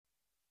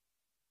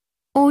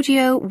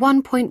Audio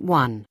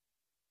 1.1.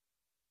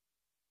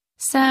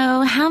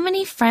 So, how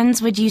many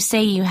friends would you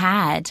say you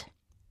had?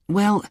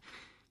 Well,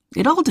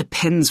 it all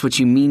depends what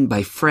you mean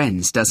by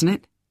friends, doesn't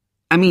it?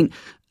 I mean,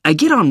 I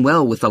get on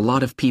well with a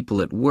lot of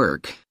people at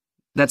work.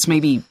 That's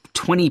maybe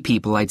 20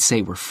 people I'd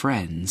say were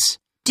friends.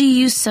 Do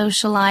you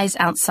socialize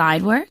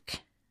outside work?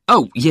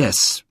 Oh,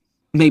 yes.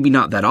 Maybe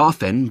not that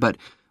often, but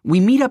we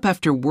meet up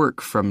after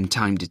work from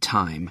time to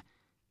time.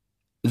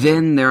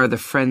 Then there are the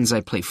friends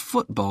I play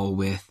football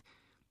with.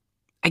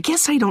 I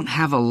guess I don't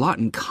have a lot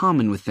in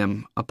common with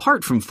them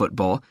apart from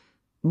football,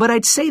 but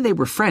I'd say they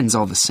were friends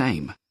all the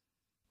same.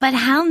 But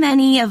how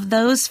many of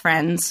those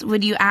friends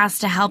would you ask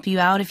to help you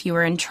out if you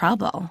were in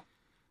trouble?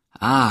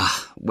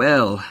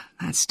 Well,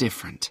 that's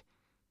different.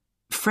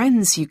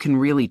 Friends you can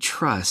really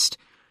trust,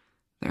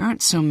 there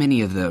aren't so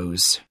many of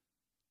those.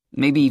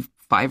 Maybe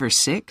 5 or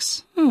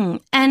 6?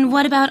 And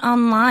what about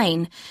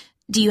online?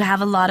 Do you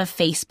have a lot of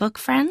Facebook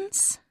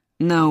friends?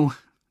 No,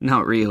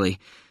 not really.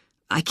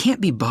 I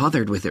can't be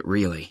bothered with it,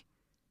 really.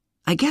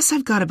 I guess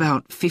I've got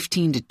about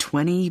 15 to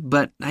 20,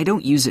 but I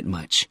don't use it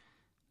much.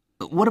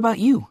 What about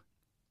you?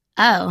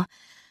 Oh,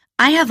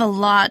 I have a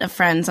lot of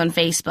friends on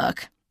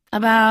Facebook.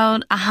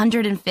 About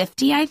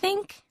 150, I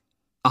think.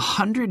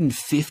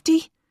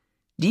 150?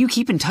 Do you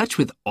keep in touch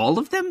with all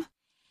of them?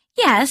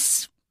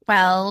 Yes,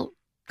 well,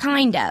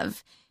 kind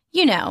of.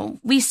 You know,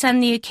 we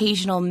send the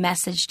occasional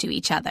message to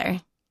each other.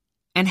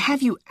 And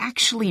have you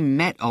actually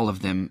met all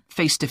of them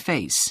face to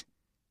face?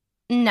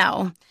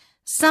 No.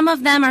 Some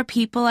of them are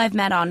people I've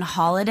met on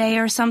holiday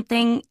or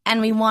something,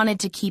 and we wanted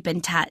to keep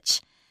in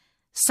touch.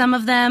 Some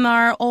of them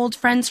are old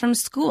friends from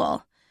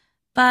school.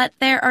 But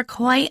there are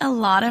quite a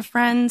lot of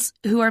friends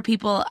who are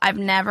people I've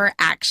never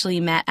actually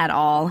met at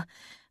all.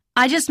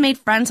 I just made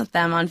friends with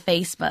them on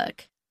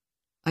Facebook.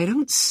 I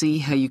don't see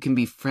how you can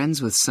be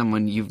friends with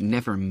someone you've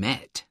never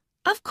met.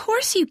 Of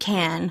course you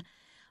can.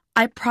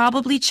 I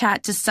probably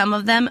chat to some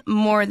of them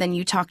more than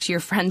you talk to your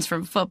friends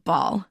from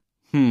football.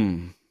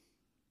 And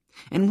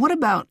what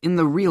about in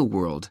the real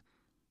world?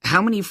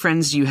 How many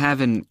friends do you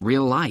have in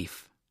real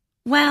life?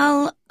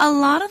 Well, a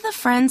lot of the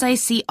friends I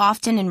see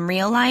often in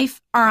real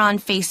life are on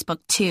Facebook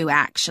too,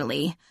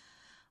 actually.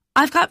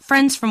 I've got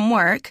friends from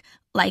work,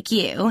 like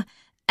you,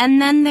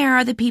 and then there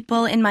are the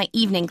people in my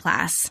evening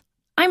class.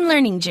 I'm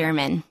learning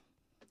German.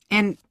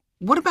 And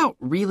what about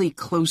really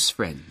close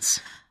friends?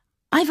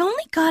 I've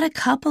only got a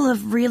couple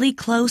of really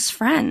close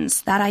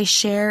friends that I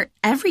share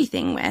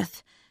everything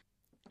with.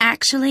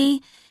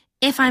 Actually,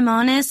 if I'm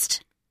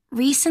honest,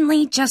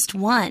 recently just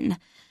one,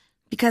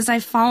 because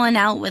I've fallen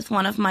out with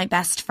one of my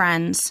best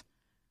friends.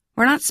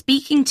 We're not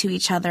speaking to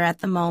each other at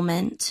the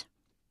moment.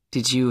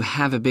 Did you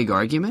have a big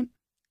argument?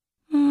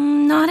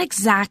 Not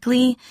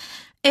exactly.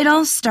 It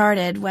all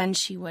started when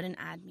she wouldn't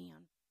add me on.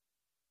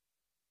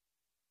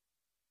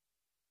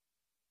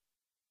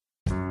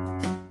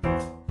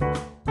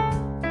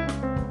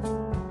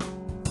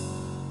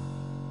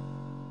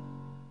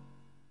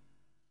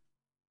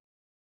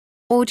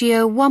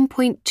 Audio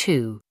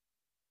 1.2.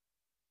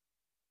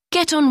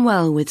 Get on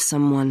well with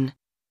someone.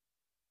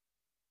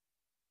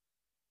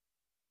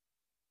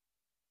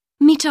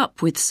 Meet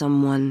up with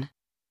someone.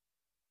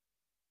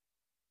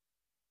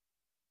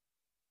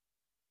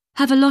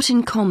 Have a lot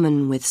in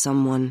common with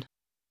someone.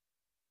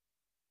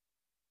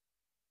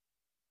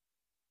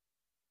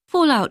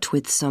 Fall out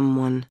with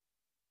someone.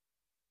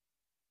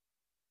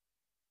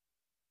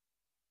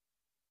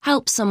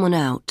 Help someone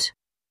out.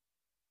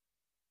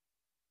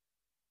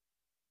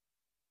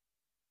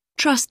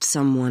 Trust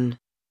someone.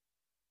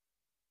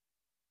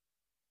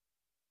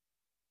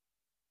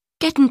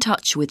 Get in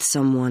touch with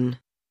someone.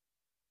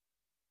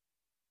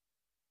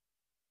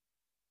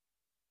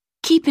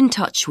 Keep in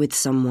touch with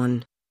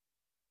someone.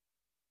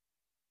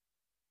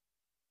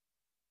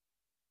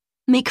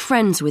 Make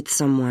friends with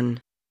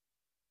someone.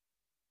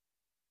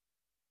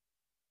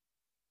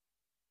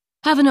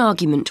 Have an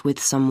argument with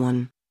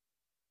someone.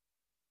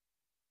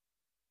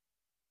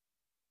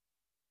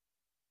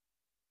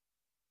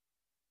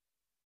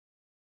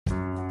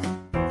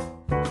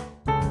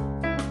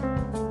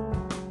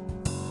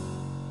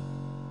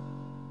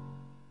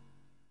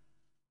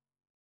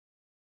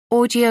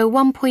 Audio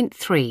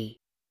 1.3.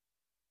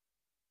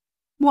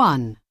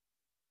 1.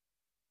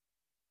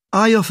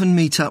 I often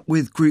meet up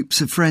with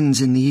groups of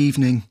friends in the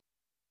evening.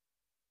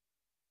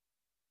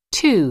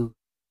 2.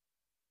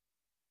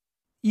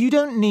 You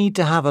don't need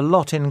to have a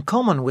lot in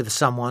common with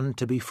someone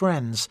to be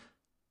friends.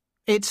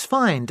 It's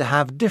fine to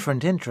have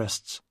different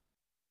interests.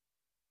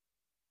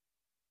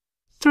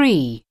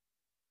 3.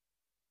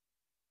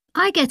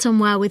 I get on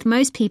well with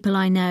most people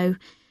I know.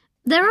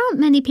 There aren't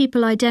many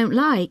people I don't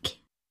like.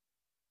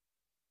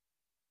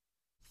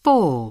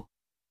 4.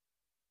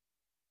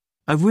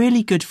 A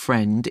really good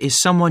friend is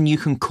someone you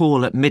can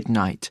call at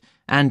midnight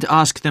and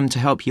ask them to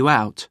help you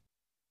out.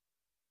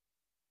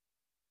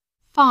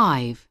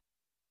 5.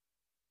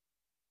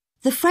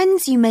 The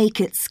friends you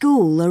make at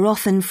school are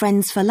often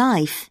friends for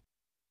life.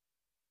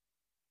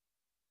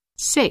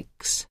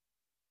 6.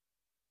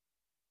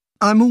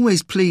 I'm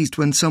always pleased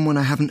when someone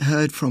I haven't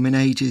heard from in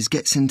ages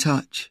gets in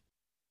touch.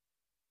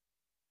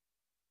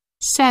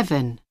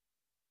 7.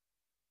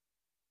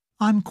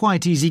 I'm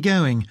quite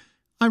easygoing.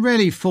 I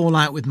rarely fall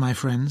out with my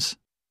friends.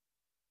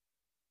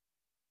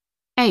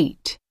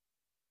 8.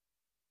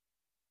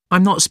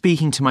 I'm not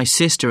speaking to my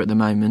sister at the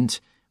moment.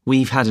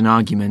 We've had an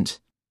argument.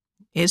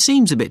 It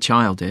seems a bit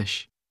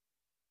childish.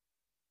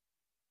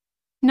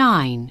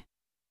 9.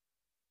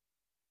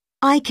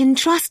 I can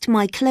trust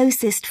my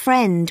closest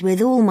friend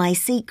with all my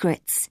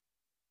secrets.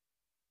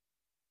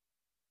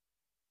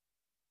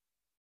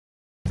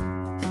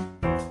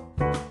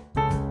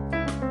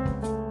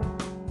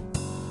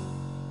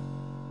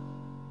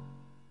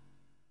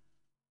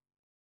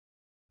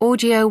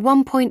 Audio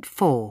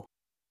 1.4.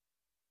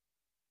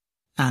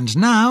 And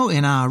now,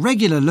 in our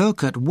regular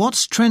look at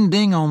what's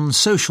trending on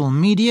social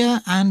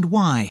media and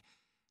why.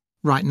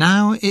 Right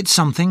now, it's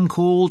something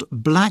called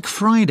Black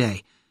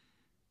Friday.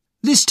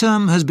 This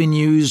term has been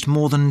used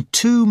more than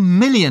 2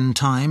 million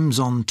times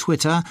on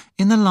Twitter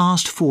in the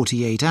last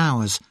 48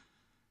 hours.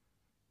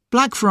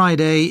 Black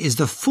Friday is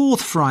the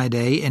fourth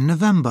Friday in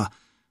November,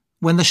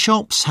 when the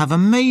shops have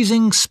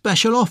amazing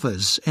special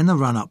offers in the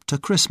run-up to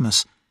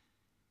Christmas.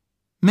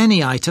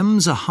 Many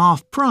items are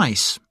half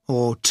price,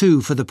 or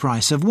 2 for the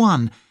price of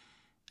 1,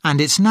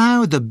 and it's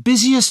now the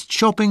busiest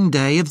shopping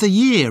day of the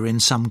year in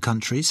some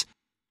countries.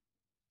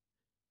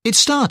 It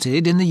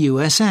started in the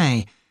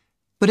USA,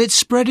 but it's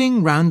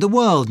spreading round the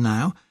world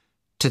now,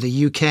 to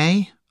the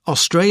UK,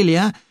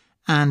 Australia,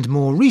 and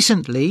more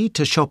recently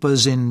to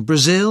shoppers in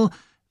Brazil,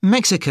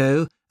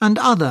 Mexico, and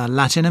other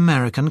Latin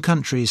American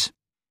countries.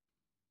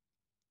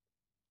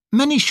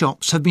 Many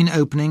shops have been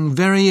opening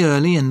very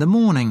early in the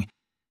morning,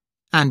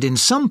 and in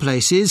some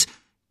places,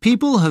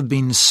 people have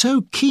been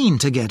so keen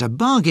to get a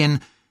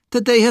bargain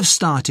that they have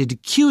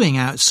started queuing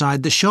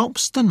outside the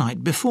shops the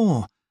night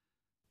before.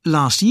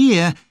 Last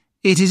year,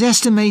 it is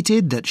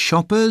estimated that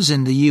shoppers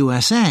in the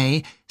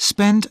USA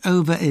spent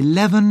over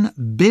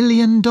 $11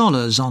 billion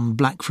on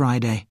Black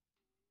Friday.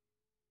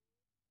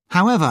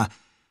 However,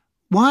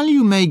 while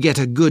you may get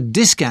a good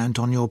discount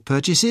on your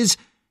purchases,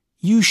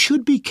 you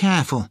should be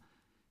careful.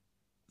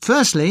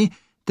 Firstly,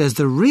 there's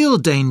the real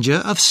danger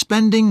of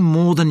spending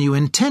more than you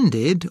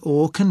intended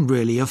or can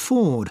really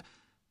afford,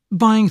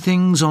 buying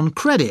things on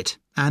credit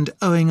and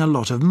owing a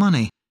lot of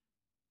money.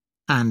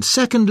 And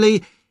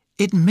secondly,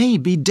 it may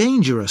be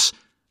dangerous,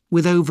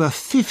 with over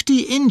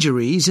 50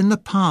 injuries in the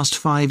past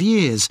 5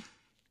 years,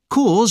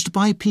 caused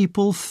by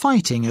people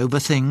fighting over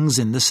things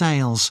in the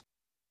sales.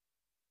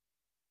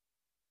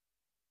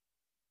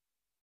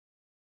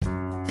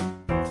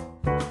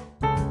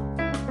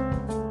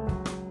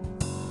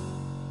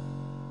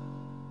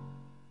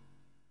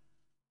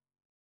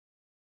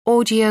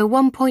 Audio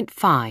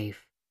 1.5.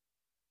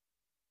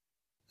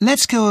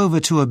 Let's go over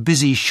to a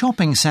busy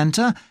shopping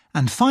centre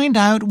and find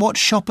out what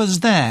shoppers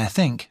there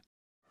think.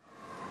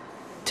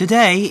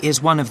 Today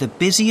is one of the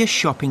busiest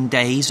shopping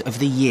days of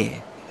the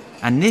year,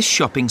 and this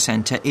shopping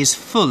centre is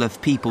full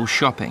of people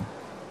shopping.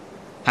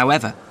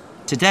 However,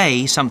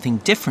 today something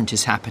different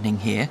is happening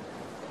here.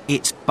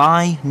 It's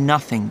Buy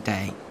Nothing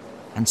Day,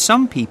 and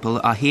some people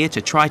are here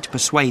to try to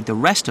persuade the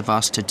rest of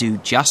us to do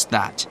just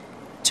that,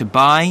 to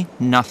buy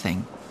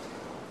nothing.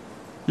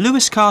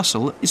 Lewis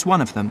Castle is one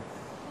of them.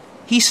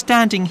 He's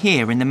standing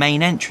here in the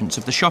main entrance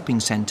of the shopping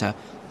centre,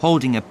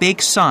 holding a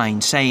big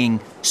sign saying,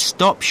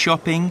 "Stop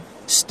shopping,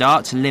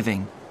 start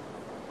living."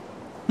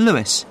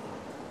 Lewis,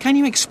 can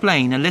you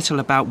explain a little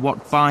about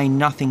what Buy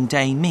Nothing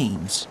Day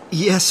means?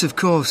 Yes, of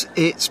course.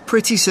 It's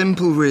pretty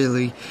simple,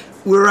 really.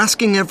 We're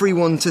asking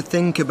everyone to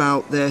think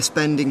about their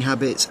spending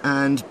habits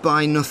and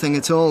buy nothing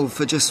at all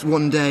for just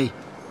one day.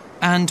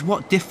 And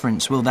what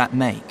difference will that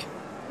make?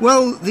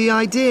 Well, the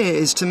idea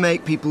is to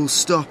make people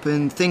stop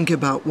and think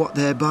about what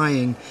they're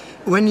buying.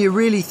 When you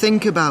really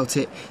think about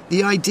it,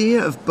 the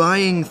idea of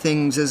buying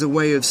things as a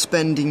way of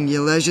spending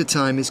your leisure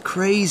time is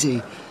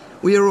crazy.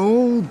 We are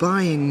all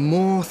buying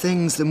more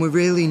things than we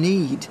really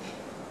need.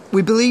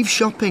 We believe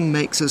shopping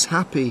makes us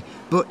happy,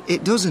 but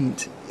it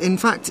doesn't. In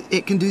fact,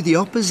 it can do the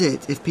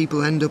opposite if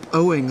people end up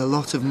owing a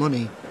lot of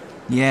money.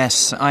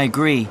 Yes, I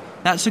agree.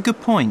 That's a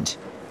good point.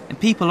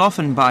 People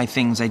often buy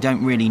things they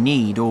don't really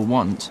need or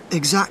want.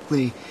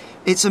 Exactly.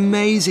 It's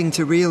amazing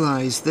to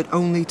realise that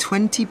only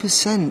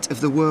 20%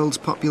 of the world's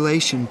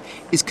population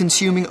is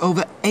consuming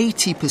over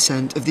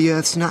 80% of the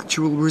Earth's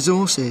natural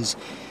resources.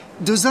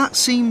 Does that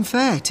seem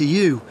fair to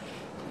you?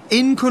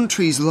 In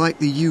countries like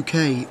the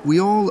UK, we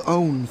all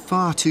own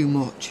far too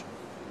much.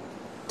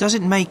 Does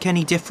it make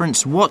any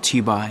difference what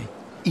you buy?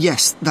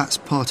 Yes, that's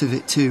part of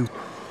it too.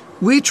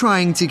 We're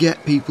trying to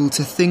get people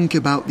to think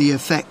about the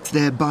effect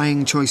their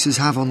buying choices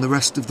have on the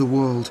rest of the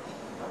world.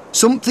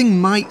 Something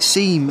might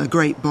seem a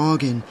great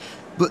bargain,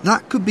 but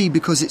that could be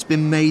because it's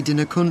been made in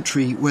a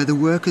country where the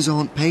workers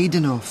aren't paid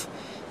enough.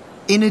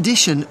 In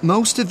addition,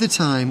 most of the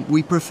time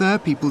we prefer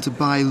people to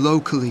buy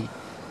locally,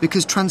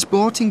 because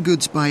transporting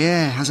goods by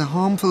air has a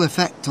harmful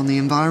effect on the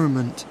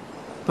environment.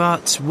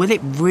 But will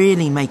it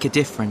really make a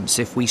difference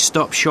if we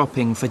stop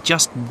shopping for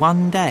just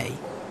one day?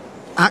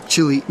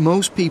 Actually,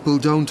 most people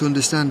don't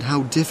understand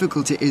how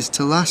difficult it is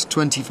to last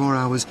 24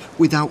 hours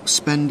without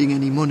spending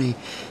any money.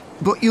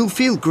 but you'll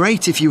feel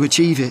great if you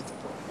achieve it.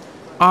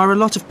 Are a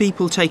lot of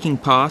people taking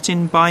part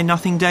in Buy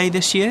Nothing Day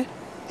this year?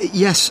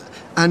 Yes,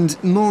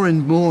 and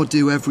more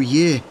do every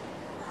year.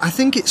 I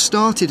think it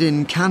started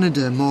in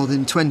Canada more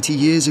than 20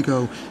 years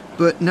ago,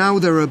 but now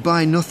there are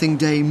Buy Nothing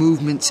Day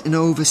movements in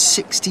over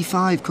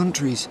 65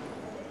 countries.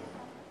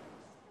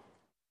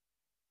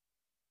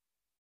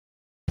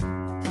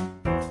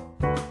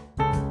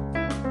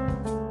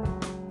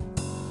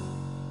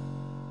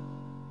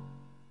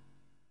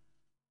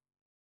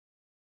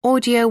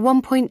 Audio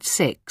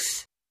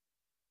 1.6.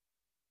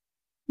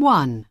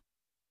 1,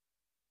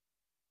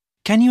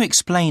 Can you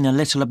explain a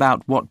little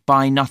about what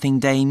Buy Nothing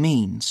Day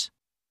means?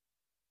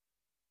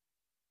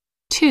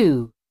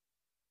 2,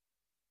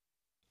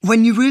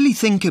 When you really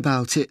think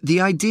about it,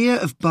 the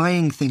idea of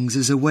buying things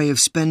as a way of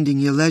spending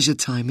your leisure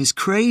time is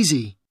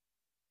crazy.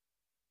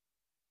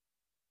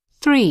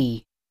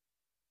 3,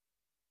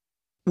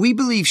 We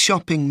believe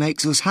shopping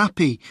makes us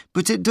happy,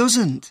 but it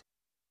doesn't.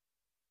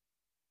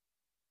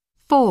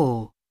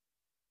 4,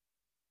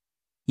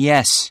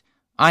 Yes,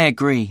 I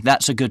agree.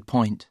 That's a good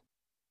point.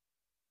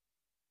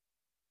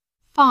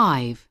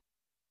 5,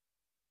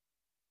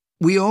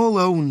 We all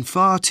own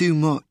far too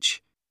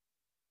much.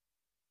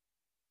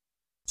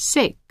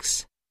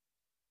 6,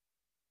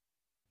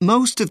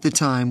 Most of the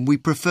time, we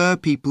prefer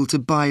people to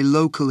buy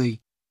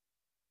locally.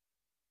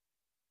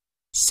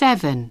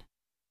 7,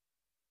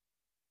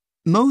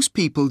 Most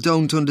people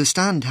don't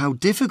understand how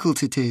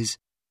difficult it is.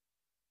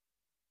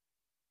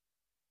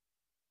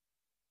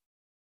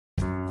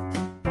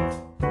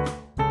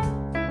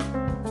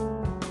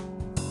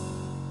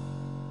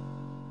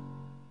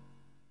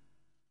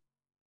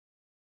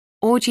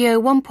 Audio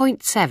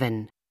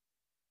 1.7.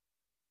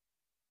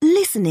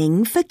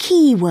 Listening for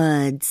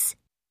keywords.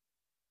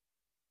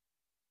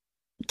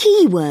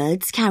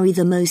 Keywords carry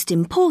the most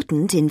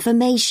important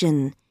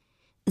information.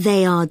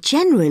 They are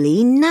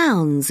generally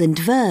nouns and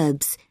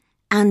verbs,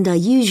 and are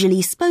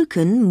usually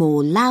spoken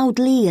more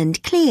loudly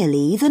and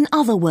clearly than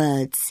other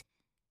words.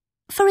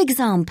 For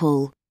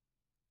example,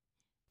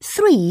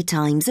 3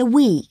 times a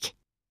week.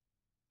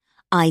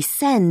 I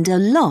send a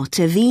lot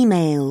of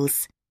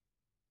emails.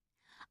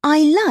 I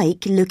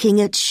like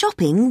looking at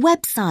shopping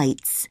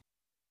websites.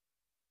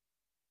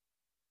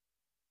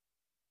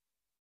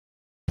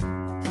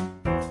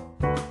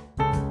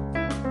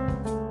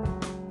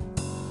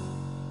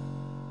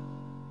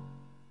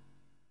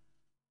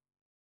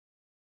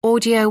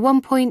 Audio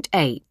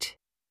 1.8.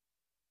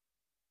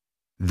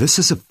 This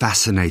is a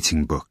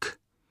fascinating book.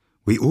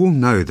 We all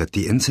know that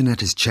the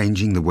internet is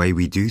changing the way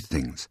we do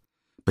things,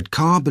 but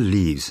Carr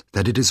believes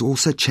that it is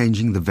also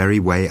changing the very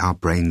way our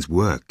brains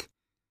work.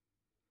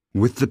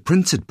 With the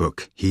printed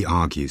book, he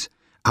argues,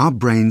 our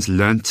brains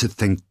learn to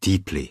think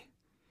deeply.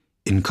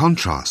 In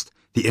contrast,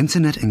 the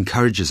internet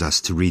encourages us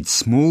to read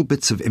small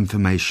bits of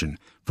information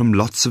from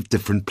lots of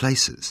different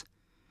places.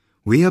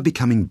 We are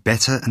becoming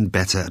better and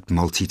better at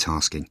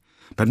multitasking,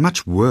 but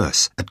much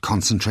worse at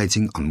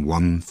concentrating on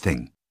one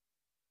thing.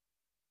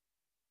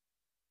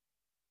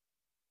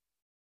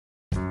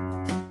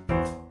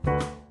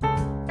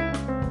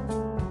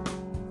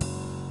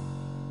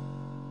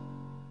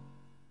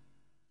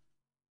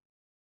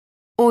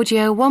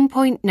 Audio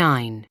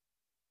 1.9.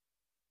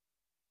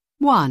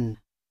 1,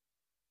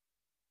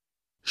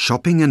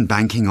 Shopping and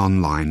banking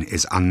online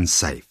is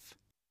unsafe.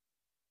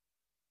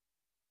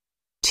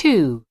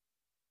 2,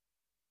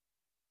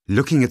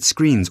 Looking at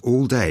screens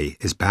all day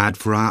is bad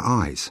for our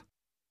eyes.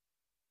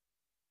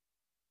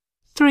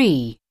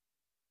 3,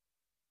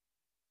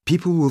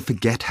 People will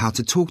forget how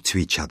to talk to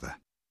each other.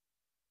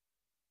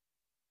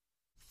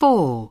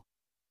 4,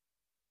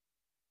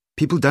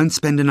 People don't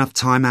spend enough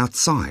time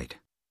outside.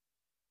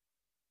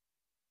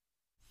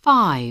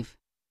 5,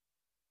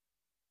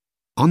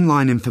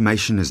 Online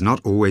information is not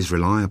always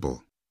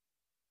reliable.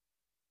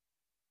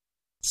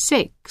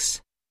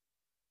 6,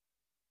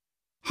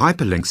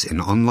 Hyperlinks in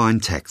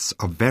online texts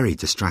are very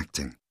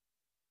distracting.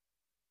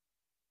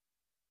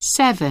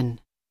 7,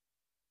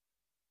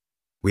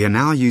 We are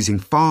now using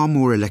far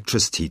more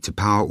electricity to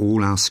power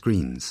all our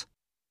screens.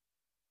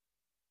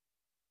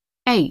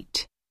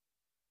 8,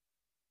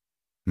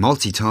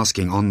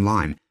 Multitasking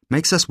online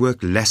makes us work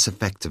less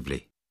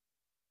effectively.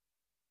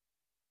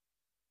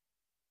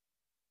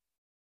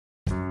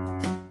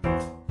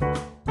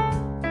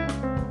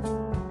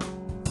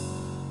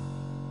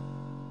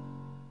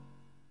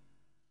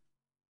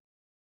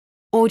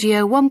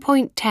 Audio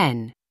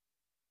 1.10.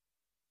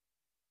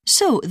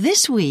 So,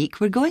 this week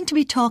we're going to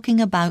be talking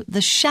about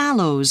The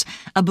Shallows,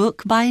 a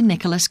book by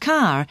Nicholas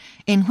Carr,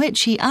 in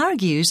which he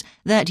argues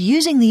that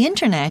using the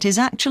internet is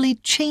actually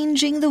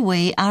changing the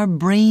way our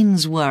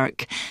brains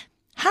work.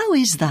 How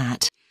is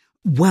that?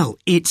 Well,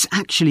 it's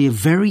actually a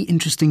very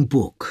interesting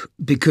book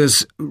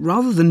because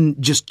rather than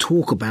just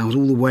talk about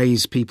all the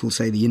ways people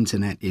say the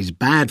internet is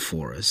bad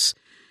for us,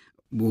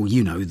 well,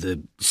 you know,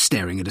 the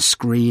staring at a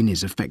screen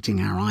is affecting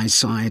our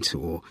eyesight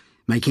or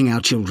making our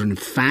children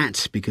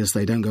fat because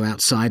they don't go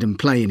outside and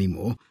play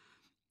anymore,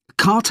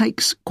 Carr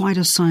takes quite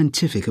a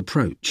scientific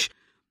approach.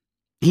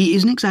 He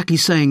isn't exactly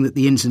saying that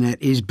the internet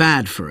is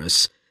bad for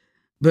us,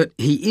 But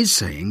he is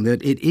saying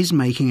that it is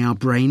making our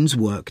brains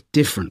work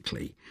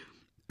differently,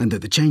 and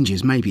that the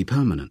changes may be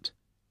permanent.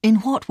 In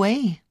what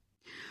way?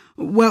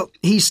 Well,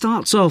 he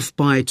starts off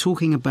by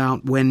talking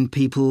about when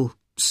people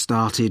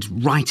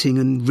started writing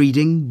and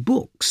reading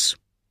books.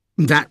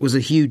 That was a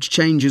huge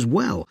change as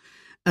well,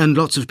 and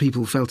lots of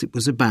people felt it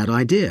was a bad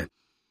idea.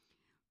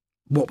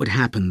 What would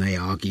happen, they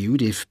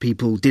argued, if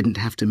people didn't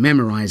have to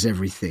memorize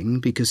everything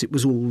because it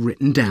was all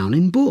written down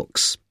in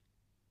books?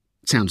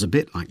 Sounds a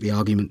bit like the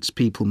arguments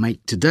people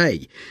make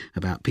today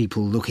about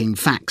people looking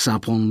facts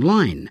up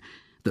online,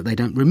 that they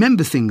don't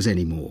remember things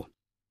anymore.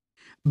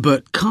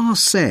 But Carr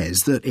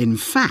says that, in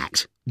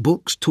fact,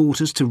 books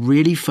taught us to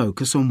really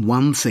focus on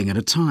one thing at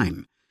a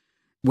time,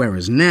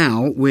 whereas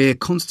now we're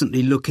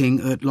constantly looking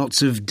at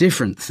lots of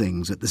different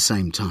things at the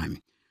same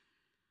time.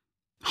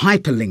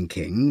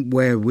 Hyperlinking,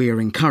 where we're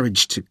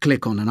encouraged to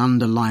click on an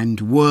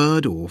underlined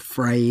word or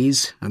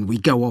phrase and we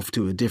go off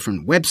to a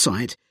different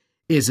website,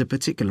 is a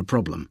particular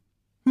problem.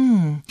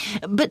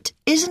 But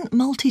isn't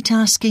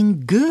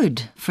multitasking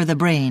good for the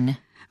brain?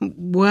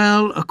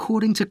 Well,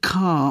 according to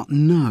Carr,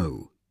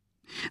 no.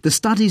 The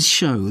studies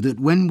show that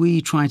when we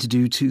try to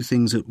do two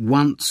things at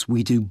once,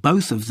 we do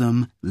both of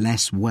them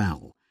less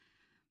well.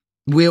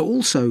 We're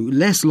also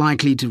less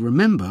likely to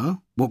remember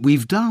what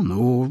we've done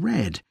or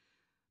read.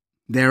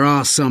 There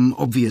are some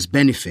obvious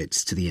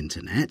benefits to the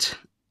internet,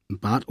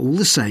 but all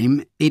the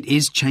same, it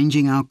is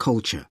changing our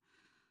culture,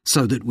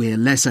 so that we're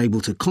less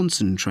able to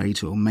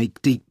concentrate or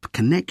make deep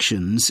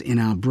connections in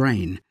our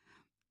brain.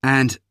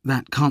 And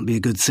that can't be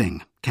a good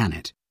thing, can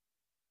it?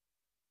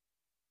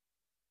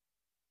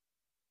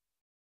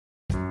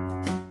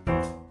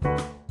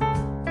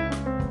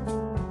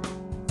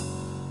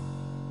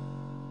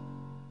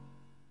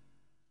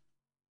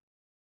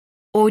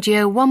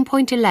 Audio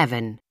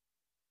 1.11.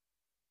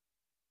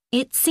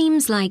 It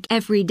seems like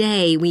every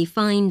day we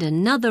find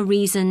another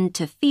reason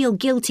to feel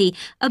guilty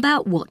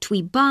about what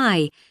we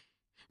buy.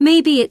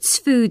 Maybe it's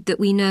food that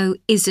we know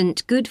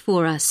isn't good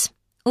for us,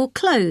 or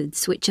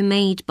clothes which are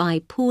made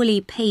by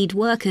poorly paid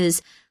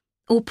workers,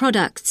 or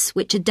products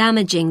which are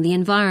damaging the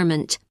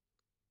environment.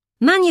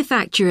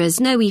 Manufacturers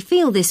know we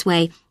feel this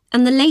way,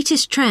 and the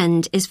latest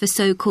trend is for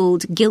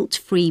so-called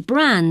guilt-free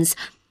brands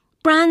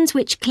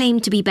which claim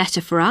to be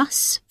better for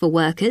us, for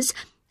workers,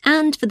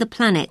 and for the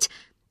planet,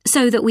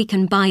 so that we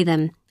can buy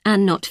them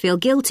and not feel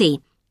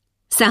guilty.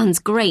 Sounds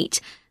great,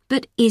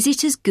 but is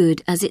it as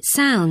good as it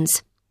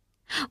sounds?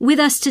 With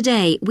us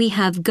today we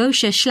have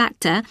Gosha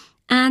Schlachter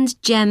and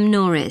Jem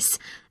Norris,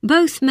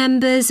 both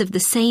members of the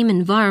same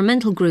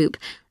environmental group,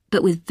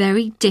 but with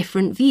very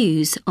different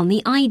views on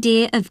the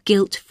idea of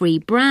guilt-free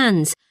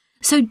brands.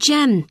 So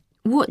Jem,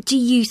 what do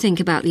you think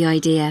about the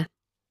idea?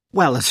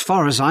 Well, as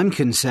far as I'm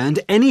concerned,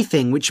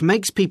 anything which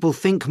makes people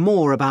think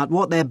more about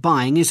what they're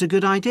buying is a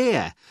good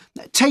idea.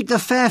 Take the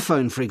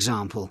Fairphone, for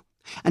example.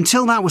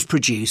 Until that was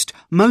produced,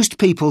 most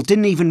people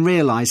didn't even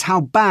realise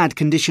how bad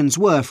conditions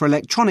were for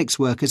electronics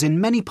workers in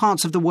many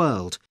parts of the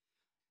world.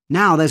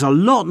 Now there's a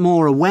lot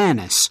more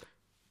awareness.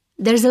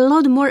 There's a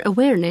lot more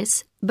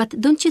awareness, but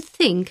don't you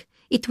think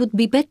it would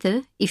be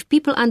better if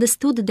people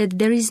understood that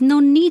there is no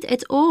need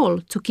at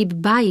all to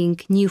keep buying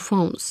new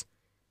phones?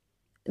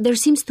 There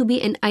seems to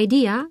be an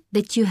idea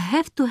that you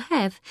have to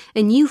have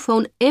a new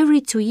phone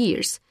every 2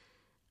 years.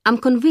 I'm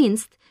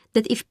convinced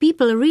that if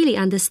people really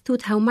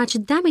understood how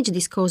much damage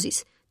this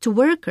causes to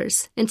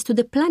workers and to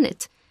the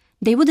planet,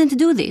 they wouldn't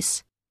do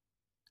this.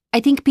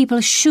 I think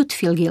people should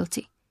feel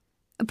guilty.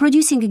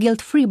 Producing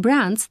guilt-free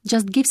brands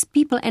just gives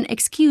people an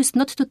excuse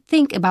not to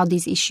think about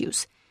these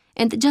issues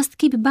and just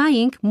keep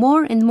buying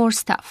more and more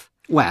stuff.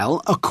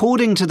 Well,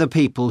 according to the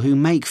people who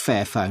make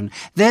Fairphone,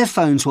 their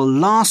phones will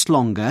last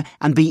longer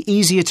and be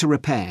easier to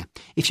repair.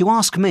 If you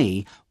ask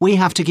me, we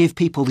have to give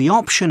people the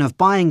option of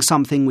buying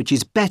something which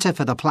is better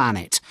for the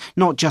planet,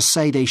 not just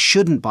say they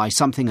shouldn't buy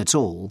something at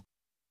all.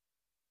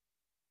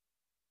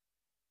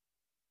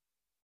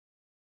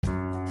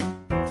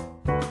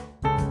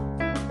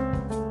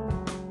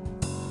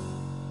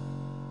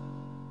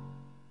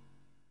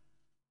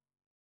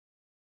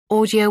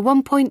 Audio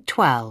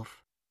 1.12.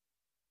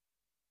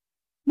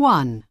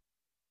 1.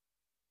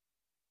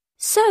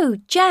 So,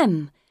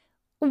 Jem,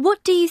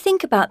 what do you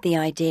think about the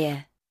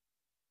idea?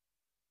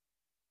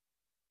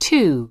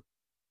 2.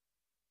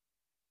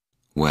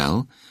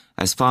 Well,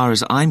 as far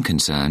as I'm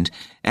concerned,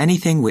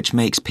 anything which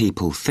makes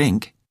people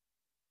think.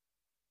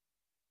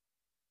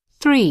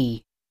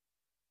 3.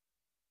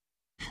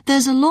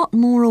 There's a lot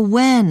more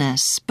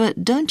awareness,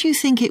 but don't you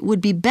think it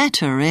would be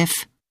better if...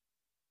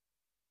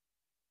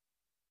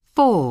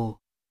 4.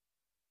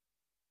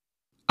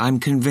 I'm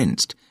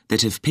convinced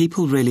that if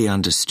people really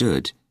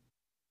understood.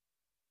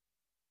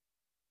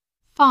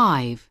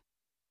 5.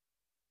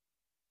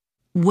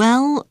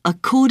 Well,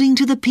 according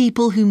to the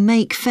people who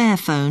make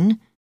Fairphone.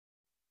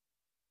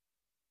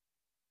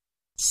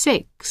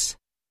 6.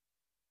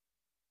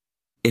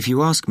 If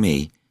you ask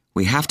me,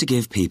 we have to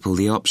give people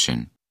the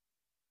option.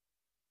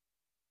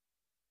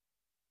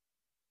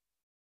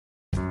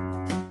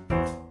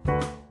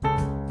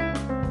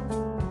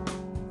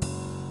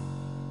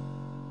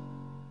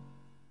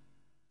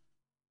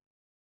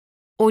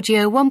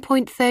 Audio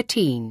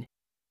 1.13.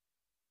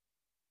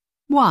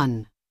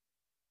 1.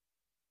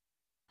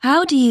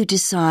 How do you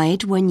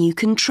decide when you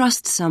can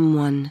trust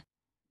someone?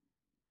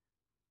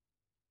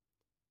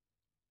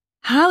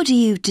 How do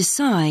you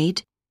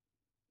decide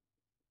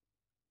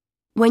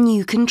when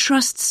you can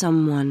trust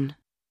someone?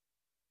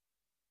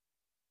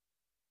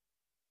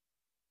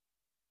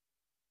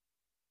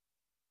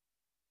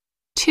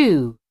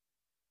 2.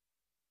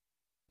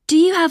 Do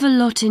you have a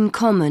lot in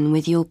common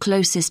with your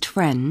closest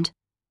friend?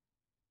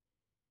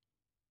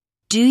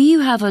 Do you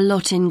have a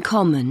lot in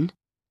common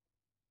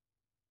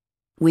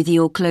with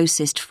your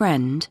closest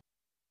friend?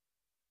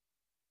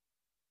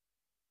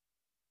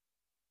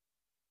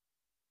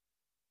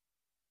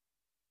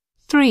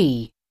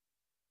 3.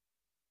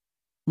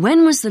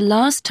 When was the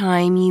last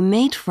time you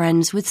made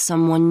friends with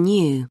someone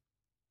new?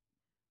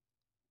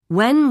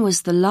 When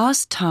was the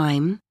last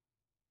time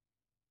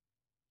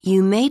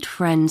you made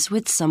friends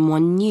with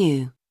someone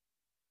new?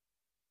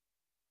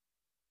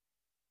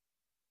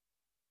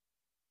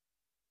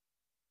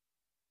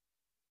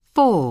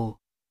 4.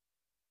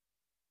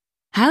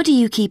 How do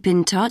you keep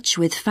in touch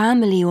with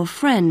family or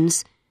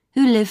friends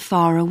who live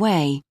far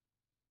away?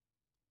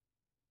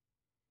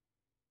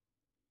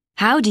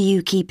 How do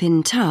you keep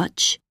in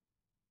touch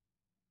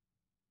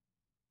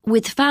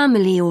with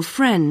family or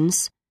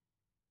friends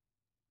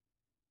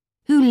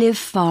who live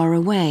far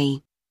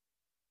away?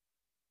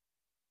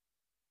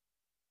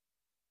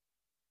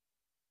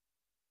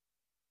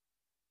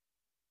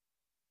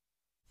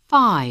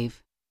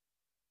 5.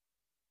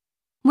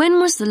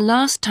 When was the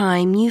last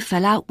time you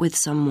fell out with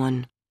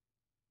someone?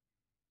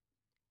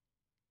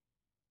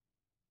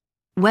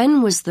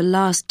 When was the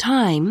last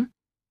time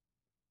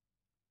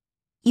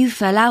you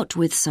fell out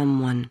with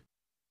someone?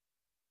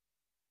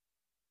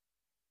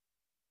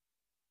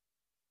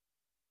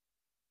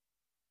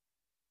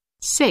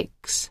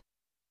 6.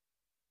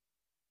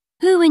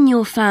 Who in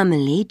your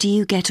family do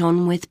you get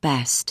on with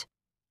best?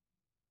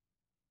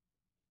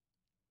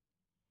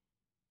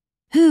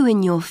 Who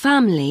in your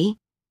family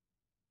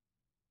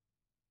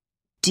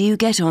do you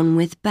get on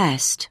with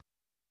best?